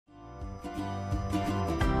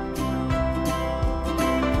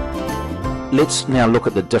Let's now look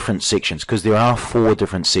at the different sections, because there are 4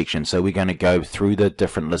 different sections, so we're going to go through the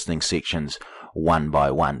different listening sections one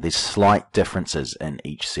by one. There's slight differences in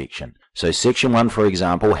each section. So section 1, for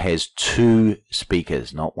example, has 2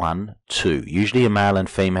 speakers, not 1, 2, usually a male and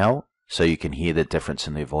female, so you can hear the difference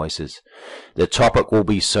in their voices. The topic will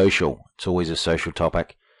be social. It's always a social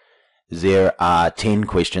topic. There are 10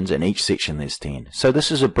 questions. In each section there's 10. So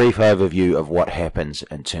this is a brief overview of what happens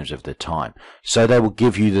in terms of the time. So they will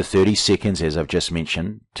give you the 30 seconds, as I've just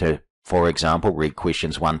mentioned, to, for example, read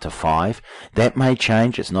questions 1 to 5. That may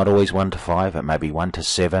change. It's not always 1 to 5. It may be 1 to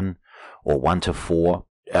 7 or 1 to 4.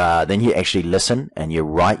 Then you actually listen and you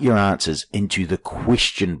write your answers into the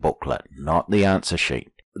question booklet, not the answer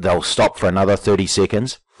sheet. They'll stop for another 30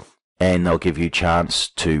 seconds. And they'll give you a chance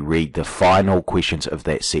to read the final questions of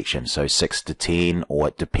that section. So 6 to 10, or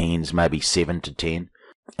it depends, maybe 7 to 10.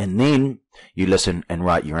 And then you listen and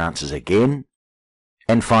write your answers again.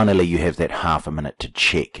 And finally, you have that half a minute to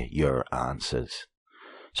check your answers.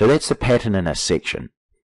 So that's the pattern in a section.